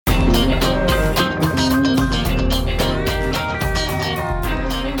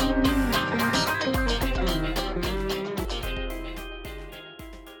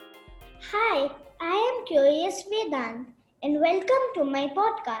Hi, I am Curious Vedant and welcome to my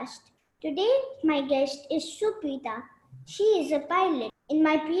podcast. Today, my guest is Supreetha. She is a pilot. In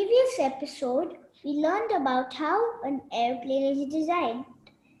my previous episode, we learned about how an airplane is designed.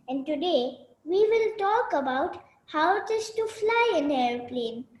 And today, we will talk about how it is to fly an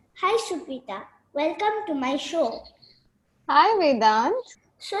airplane. Hi, Supreetha. Welcome to my show. Hi, Vedant.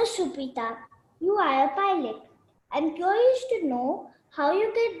 So, Supreetha, you are a pilot. I'm curious to know how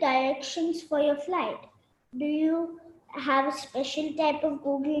you get directions for your flight. Do you have a special type of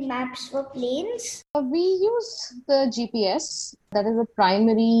Google Maps for planes? We use the GPS. That is the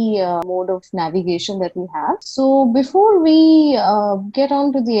primary mode of navigation that we have. So before we get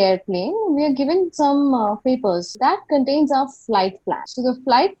onto the airplane, we are given some papers that contains our flight plan. So the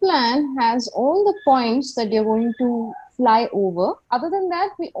flight plan has all the points that you're going to fly over. Other than that,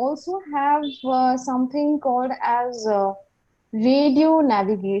 we also have something called as radio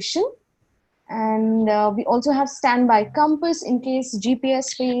navigation. And we also have standby compass in case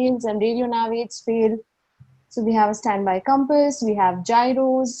GPS fails and radio navigates fail. So we have a standby compass, we have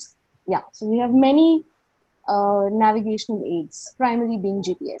gyros. Yeah, so we have many navigational aids, primarily being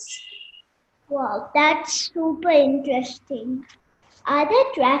GPS. Wow, that's super interesting. Are there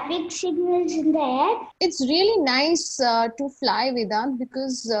traffic signals in the air? It's really nice to fly, Vedant,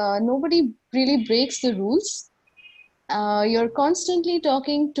 because nobody really breaks the rules. You're constantly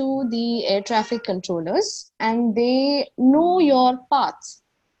talking to the air traffic controllers and they know your paths.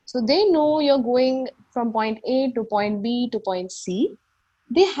 So they know you're going from point A to point B to point C.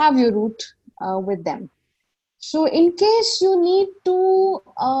 They have your route with them. So in case you need to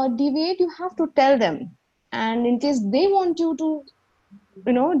deviate, you have to tell them. And in case they want you to,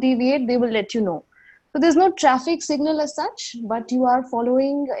 deviate, they will let you know. So there's no traffic signal as such, but you are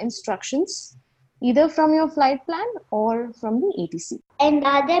following instructions either from your flight plan or from the ATC. And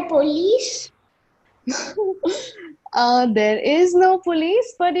are there police? There is no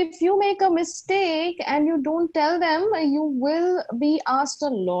police, but if you make a mistake and you don't tell them, you will be asked a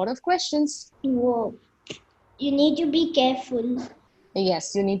lot of questions. Whoa, you need to be careful.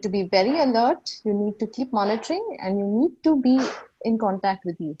 Yes, you need to be very alert, you need to keep monitoring, and you need to be in contact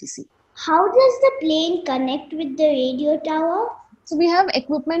with the ATC. How does the plane connect with the radio tower? So we have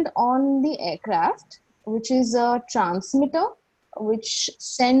equipment on the aircraft, which is a transmitter, which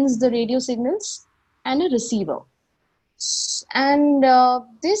sends the radio signals, and a receiver. And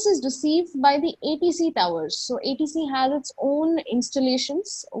this is received by the ATC towers. So ATC has its own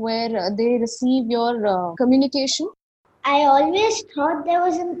installations where they receive your communication. I always thought there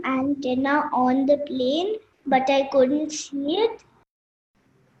was an antenna on the plane, but I couldn't see it.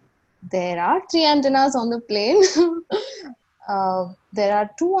 There are 3 antennas on the plane. There are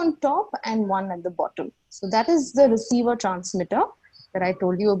 2 on top and 1 at the bottom. So that is the receiver transmitter that I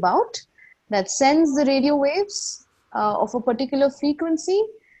told you about that sends the radio waves of a particular frequency,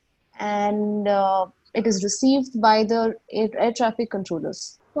 and it is received by the air traffic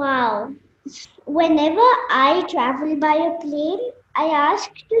controllers. Wow. Whenever I travel by a plane, I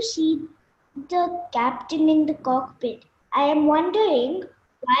ask to see the captain in the cockpit. I am wondering,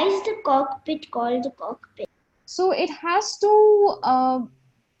 why is the cockpit called the cockpit? So it has to,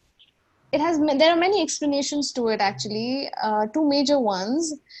 there are many explanations to it actually, 2 major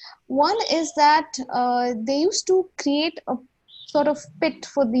ones. One is that they used to create a sort of pit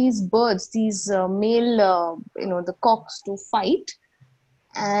for these birds, these male, the cocks to fight.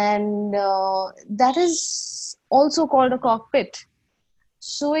 And that is also called a cockpit.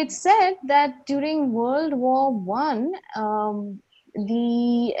 So it's said that during World War One,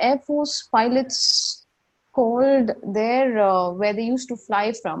 the Air Force pilots called their where they used to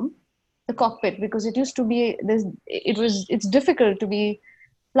fly from the cockpit, because it used to be it's difficult to be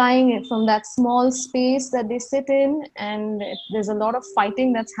flying from that small space that they sit in, and there's a lot of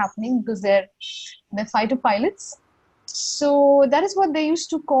fighting that's happening because they're fighter pilots. So that is what they used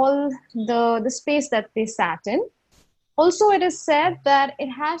to call the space that they sat in. Also, it is said that it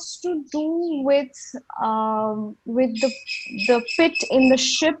has to do with the pit in the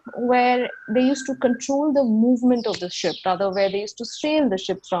ship where they used to control the movement of the ship, rather where they used to sail the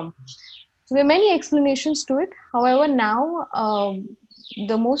ship from. So there are many explanations to it. However, now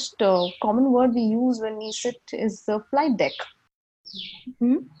the most common word we use when we sit is the flight deck.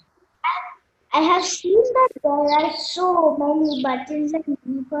 Mm-hmm. I have seen that there are so many buttons and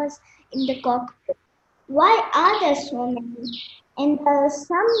levers in the cockpit. Why are there so many? and there are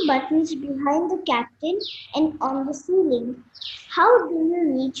some buttons behind the captain and on the ceiling. How do you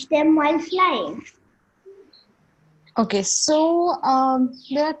reach them while flying? Okay, so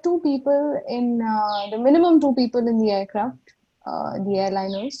there are two people in the minimum two people in the aircraft, the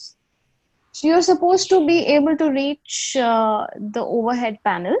airliners. So you're supposed to be able to reach the overhead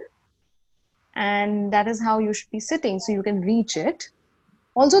panel, and that is how you should be sitting, so you can reach it.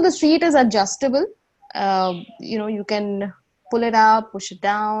 Also, the seat is adjustable. You can pull it up, push it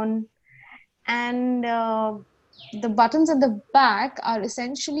down, and the buttons at the back are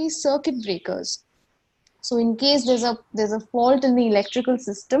essentially circuit breakers. So in case there's a fault in the electrical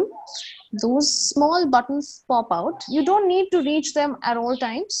system, those small buttons pop out. You don't need to reach them at all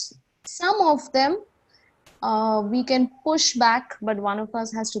times. Some of them we can push back, but one of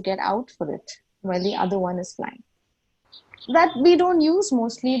us has to get out for it while the other one is flying. That we don't use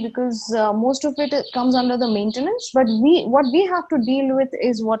mostly because most of it comes under the maintenance. But what we have to deal with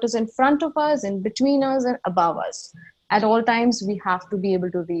is what is in front of us, in between us, and above us. At all times, we have to be able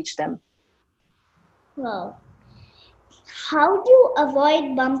to reach them. Wow. How do you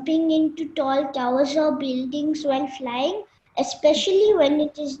avoid bumping into tall towers or buildings while flying, especially when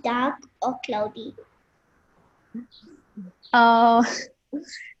it is dark or cloudy? Uh,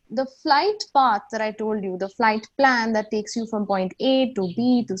 the flight path that I told you, the flight plan that takes you from point A to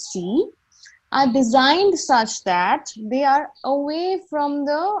B to C, are designed such that they are away from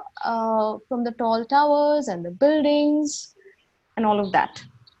the tall towers and the buildings and all of that.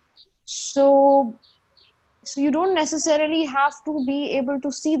 So you don't necessarily have to be able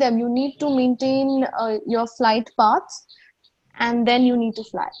to see them. You need to maintain your flight paths, and then you need to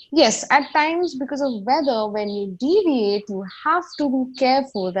fly. Yes, at times because of weather, when you deviate, you have to be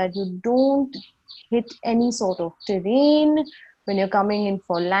careful that you don't hit any sort of terrain when you're coming in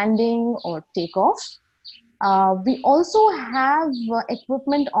for landing or takeoff. We also have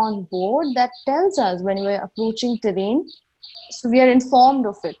equipment on board that tells us when we're approaching terrain. So we are informed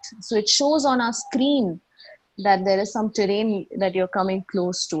of it. So it shows on our screen that there is some terrain that you're coming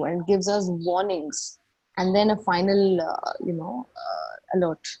close to and gives us warnings, and then a final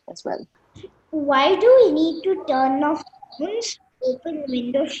alert as well. Why do we need to turn off phones, open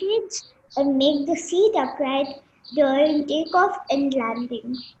window shades, and make the seat upright during takeoff and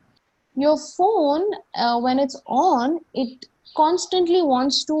landing? Your phone, when it's on, it constantly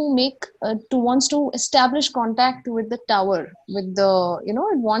wants to establish contact with the tower, with the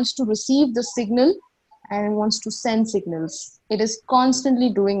it wants to receive the signal and it wants to send signals. It is constantly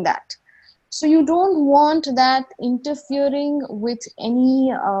doing that. So you don't want that interfering with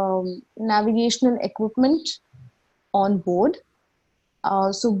any navigational equipment on board.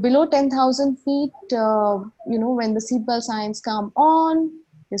 So below 10,000 feet, when the seatbelt signs come on,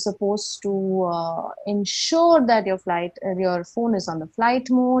 you're supposed to ensure that your phone is on the flight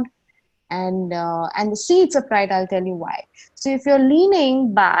mode, and the seat's upright. I'll tell you why. So if you're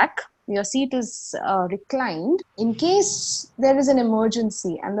leaning back, your seat is reclined. In case there is an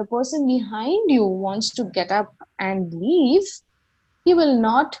emergency and the person behind you wants to get up and leave, he will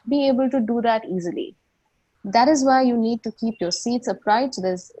not be able to do that easily. That is why you need to keep your seats upright so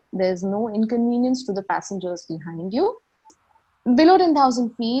there's no inconvenience to the passengers behind you. Below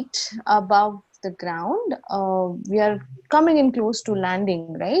 10,000 feet above the ground, we are coming in close to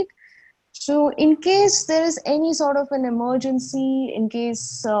landing, right? So in case there is any sort of an emergency, in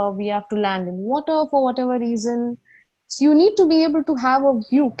case we have to land in water for whatever reason, so you need to be able to have a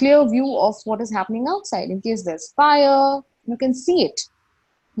clear view of what is happening outside. In case there's fire, you can see it.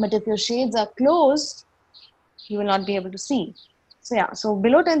 But if your shades are closed, you will not be able to see. So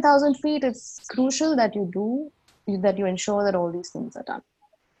below 10,000 feet, it's crucial that you ensure that all these things are done.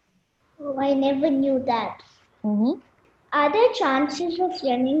 Oh, I never knew that. Mm-hmm. Are there chances of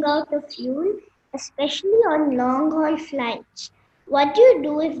running out of fuel, especially on long haul flights? What do you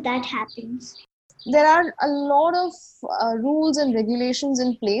do if that happens? There are a lot of rules and regulations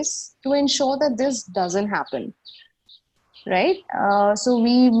in place to ensure that this doesn't happen, right? So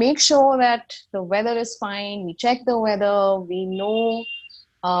we make sure that the weather is fine. We check the weather. We know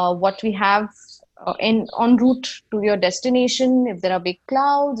what we have en route to your destination. If there are big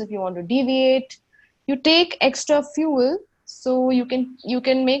clouds, if you want to deviate, you take extra fuel so you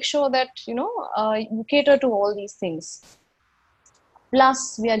can make sure that you cater to all these things.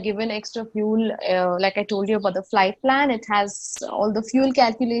 Plus, we are given extra fuel. Like I told you about the flight plan, it has all the fuel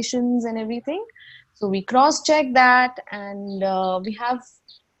calculations and everything. So we cross-check that, and we have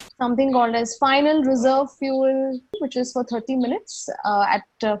something called as final reserve fuel, which is for 30 minutes at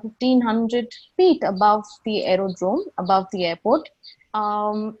 1,500 feet above the aerodrome, above the airport.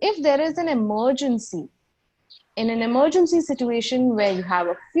 If there is an emergency, in an emergency situation where you have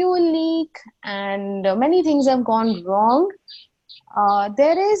a fuel leak and many things have gone wrong,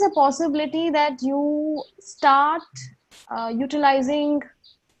 there is a possibility that you start utilizing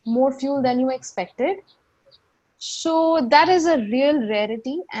more fuel than you expected. So that is a real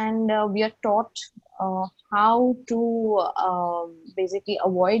rarity, and we are taught how to basically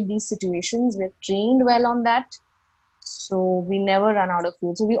avoid these situations. We're trained well on that, so we never run out of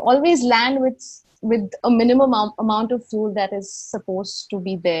fuel. So we always land with a minimum amount of fuel that is supposed to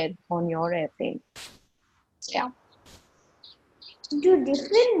be there on your airplane. So, yeah. Do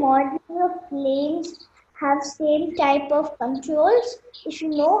different models of planes have same type of controls? If you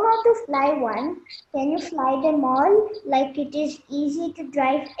know how to fly one, can you fly them all? Like it is easy to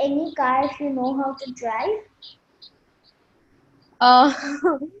drive any car if you know how to drive? Uh,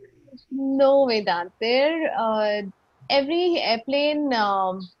 no, Vedant. Every airplane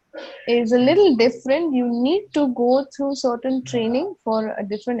is a little different. You need to go through certain training for a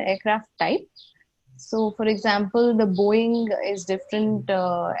different aircraft type. So, for example, the Boeing is different,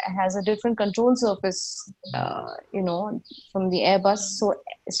 has a different control surface, from the Airbus.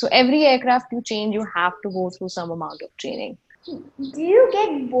 So every aircraft you change, you have to go through some amount of training. Do you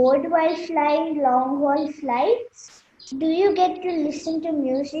get bored while flying long haul flights? Do you get to listen to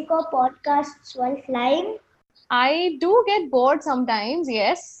music or podcasts while flying? I do get bored sometimes,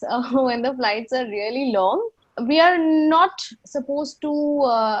 yes, when the flights are really long. We are not supposed to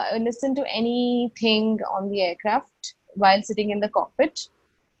listen to anything on the aircraft while sitting in the cockpit,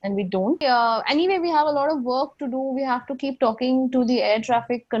 and we don't. Anyway, we have a lot of work to do. We have to keep talking to the air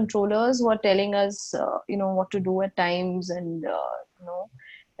traffic controllers who are telling us, what to do at times, and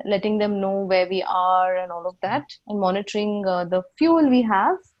letting them know where we are and all of that, and monitoring the fuel we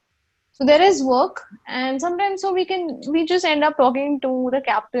have. So there is work, and sometimes we just end up talking to the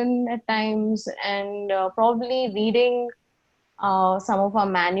captain at times, and probably reading some of our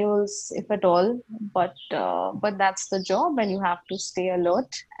manuals, if at all. But that's the job, and you have to stay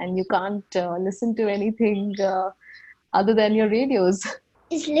alert, and you can't listen to anything other than your radios.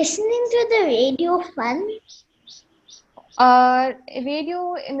 Is listening to the radio fun?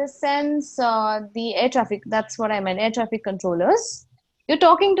 Radio, in the sense, the air traffic. That's what I meant. Air traffic controllers. You're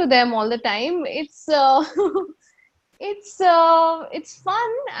talking to them all the time. It's fun.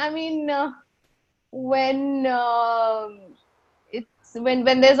 I mean, when it's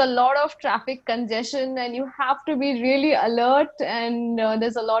when there's a lot of traffic congestion and you have to be really alert, and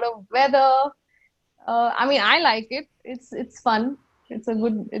there's a lot of weather. I mean, I like it. It's fun. It's a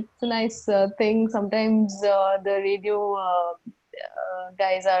nice thing. Sometimes the radio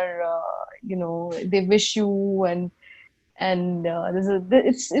guys are, they wish you, and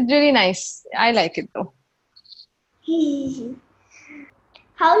it's really nice. I like it though.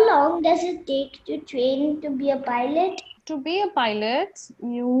 How long does it take to train to be a pilot? To be a pilot,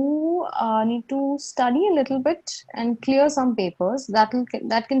 you need to study a little bit and clear some papers. That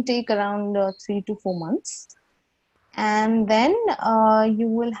can take around 3 to 4 months, and then you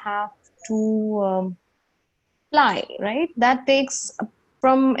will have to fly. Right, that takes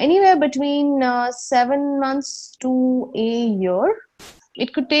from anywhere between 7 months to a year.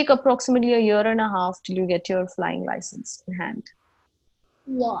 It could take approximately a year and a half till you get your flying license in hand.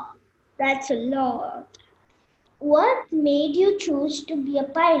 Wow, that's a lot. What made you choose to be a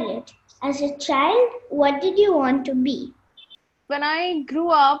pilot? As a child, what did you want to be? When I grew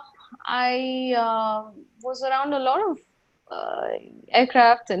up, I was around a lot of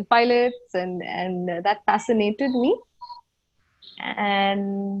aircrafts and pilots, and that fascinated me.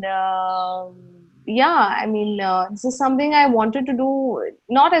 And yeah, I mean, this is something I wanted to do,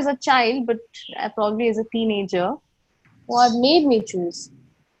 not as a child, but probably as a teenager. What made me choose?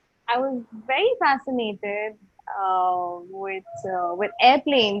 I was very fascinated with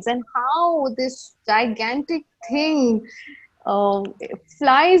airplanes and how this gigantic thing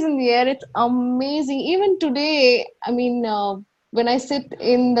flies in the air. It's amazing. Even today, I mean, when I sit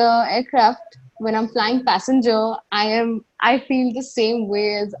in the aircraft, when I'm flying passenger, I feel the same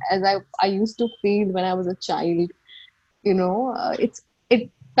way as I used to feel when I was a child. It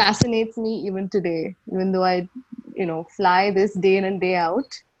fascinates me even today, even though I fly this day in and day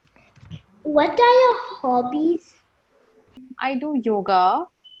out. What are your hobbies? I do yoga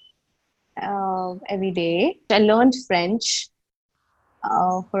every day. I learned French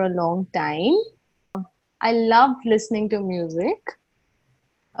for a long time. I love listening to music.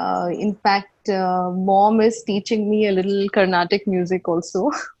 In fact, mom is teaching me a little Carnatic music also.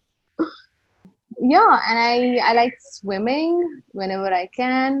 Yeah, and I like swimming whenever I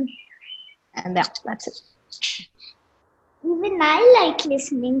can, and that's it. Even I like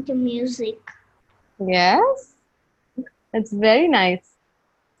listening to music. Yes. That's very nice.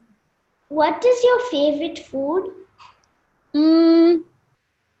 What is your favorite food? Mm,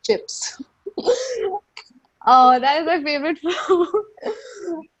 chips. Oh, that is my favorite food.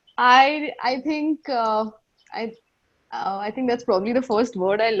 I think I I think that's probably the first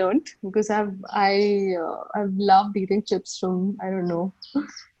word I learned because I've loved eating chips from I don't know.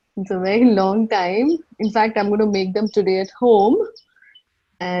 It's a very long time. In fact, I'm going to make them today at home.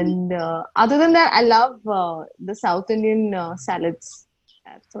 And other than that, I love the South Indian salads.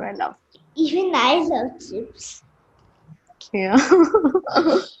 That's what I love. Even I love chips. Yeah,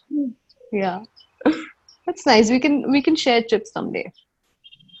 yeah. That's nice. We can share chips someday.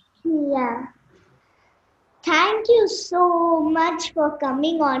 Yeah. Thank you so much for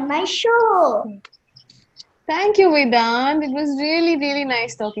coming on my show. Thank you, Vedant. It was really, really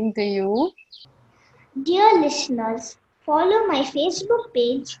nice talking to you. Dear listeners, follow my Facebook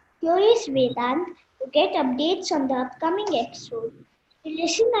page, Curious Vedant, to get updates on the upcoming episode. To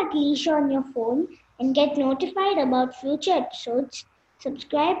listen at leisure on your phone and get notified about future episodes,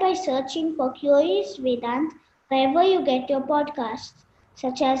 subscribe by searching for Curious Vedant wherever you get your podcasts,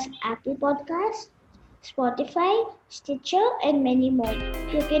 such as Apple Podcasts, Spotify, Stitcher, and many more.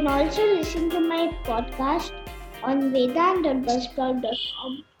 You can also listen to my podcast on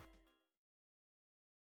vedant.buzzsprout.com.